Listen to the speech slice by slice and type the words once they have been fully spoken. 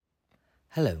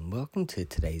Hello and welcome to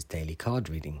today's daily card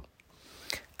reading.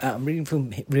 I'm reading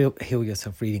from Heal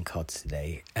Yourself reading cards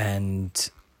today, and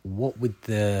what with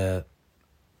the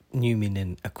new moon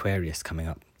in Aquarius coming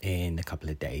up in a couple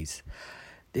of days,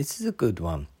 this is a good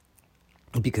one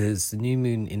because the new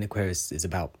moon in Aquarius is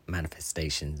about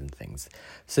manifestations and things.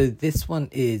 So this one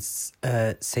is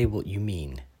say what you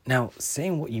mean. Now,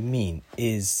 saying what you mean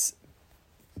is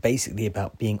basically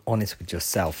about being honest with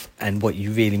yourself and what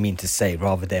you really mean to say,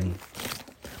 rather than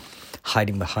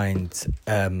hiding behind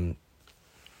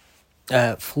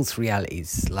false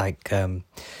realities, like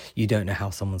you don't know how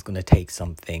someone's going to take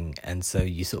something, and so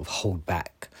you sort of hold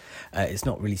back. It's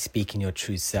not really speaking your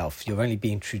true self. You're only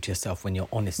being true to yourself when you're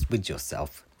honest with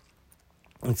yourself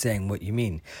and saying what you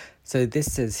mean. So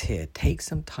this says here, take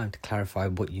some time to clarify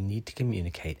what you need to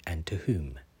communicate and to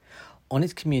whom.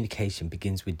 Honest communication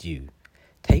begins with you.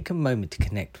 Take a moment to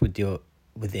connect with your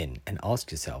within and ask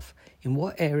yourself, in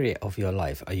what area of your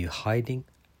life are you hiding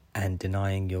and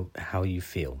denying how you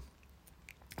feel?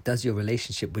 Does your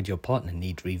relationship with your partner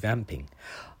need revamping?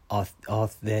 Are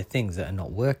there things that are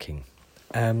not working?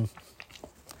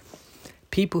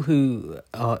 People who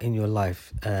are in your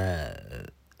life,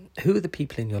 who are the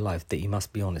people in your life that you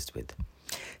must be honest with?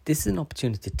 This is an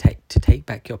opportunity to take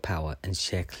back your power and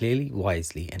share clearly,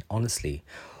 wisely and honestly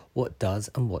what does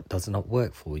and what does not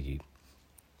work for you.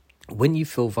 When you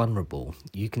feel vulnerable,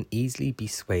 you can easily be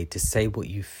swayed to say what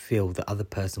you feel the other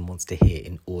person wants to hear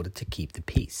in order to keep the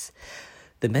peace.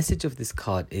 The message of this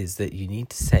card is that you need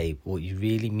to say what you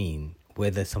really mean,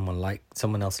 whether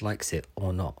someone else likes it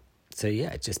or not. So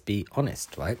yeah, just be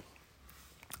honest, right?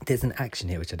 There's an action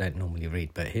here which I don't normally read,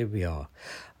 but here we are.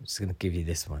 I'm just going to give you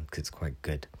this one because it's quite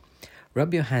good.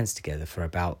 Rub your hands together for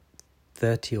about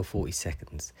 30 or 40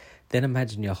 seconds. Then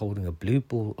imagine you're holding a blue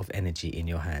ball of energy in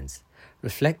your hands.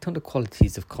 Reflect on the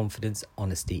qualities of confidence,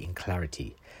 honesty, and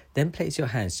clarity. Then place your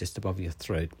hands just above your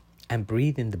throat and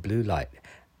breathe in the blue light.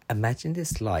 Imagine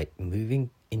this light moving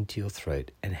into your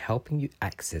throat and helping you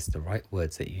access the right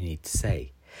words that you need to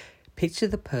say. Picture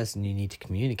the person you need to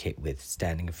communicate with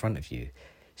standing in front of you.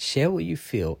 Share what you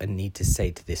feel and need to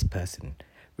say to this person,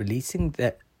 realizing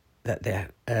that their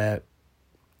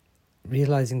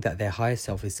higher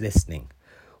self is listening.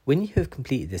 When you have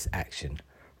completed this action,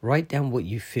 write down what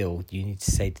you feel you need to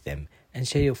say to them and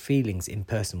share your feelings in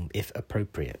person if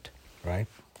appropriate, right?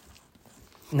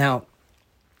 Now,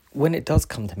 when it does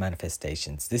come to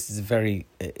manifestations, this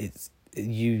is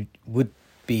you would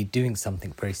be doing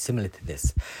something very similar to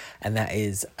this, and that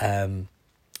is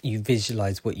you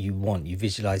visualize what you want. You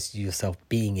visualize yourself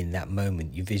being in that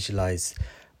moment. You visualize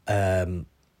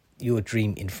your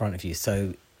dream in front of you.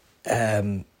 So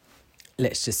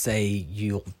let's just say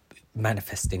you're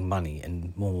manifesting money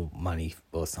and more money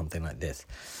or something like this.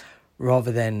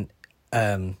 Rather than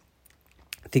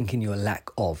thinking your lack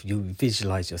of, you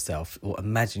visualize yourself or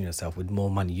imagine yourself with more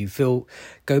money.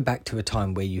 Go back to a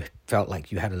time where you felt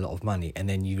like you had a lot of money, and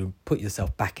then you put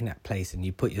yourself back in that place and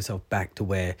you put yourself back to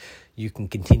where you can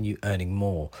continue earning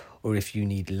more. Or if you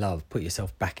need love, put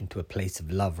yourself back into a place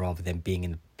of love rather than being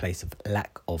in a place of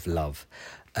lack of love.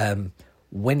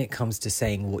 When it comes to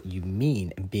saying what you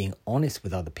mean and being honest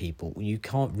with other people, you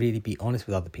can't really be honest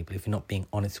with other people if you're not being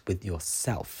honest with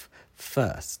yourself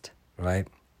first, right?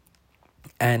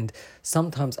 And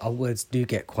sometimes our words do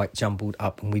get quite jumbled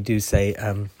up, and we do say,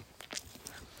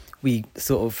 we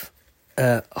sort of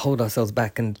hold ourselves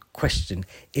back and question,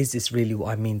 is this really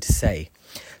what I mean to say?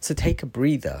 So take a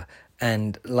breather,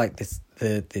 and like this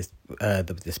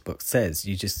book says,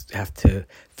 you just have to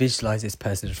visualize this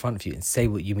person in front of you and say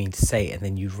what you mean to say, and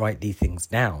then you write these things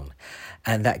down,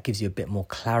 and that gives you a bit more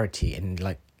clarity. And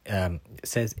like it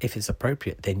says, if it's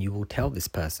appropriate, then you will tell this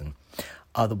person.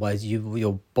 Otherwise,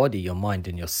 your body, your mind,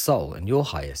 and your soul and your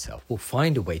higher self will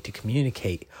find a way to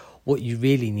communicate what you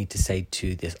really need to say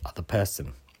to this other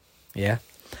person. Yeah?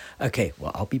 Okay,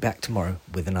 well, I'll be back tomorrow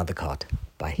with another card.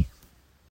 Bye.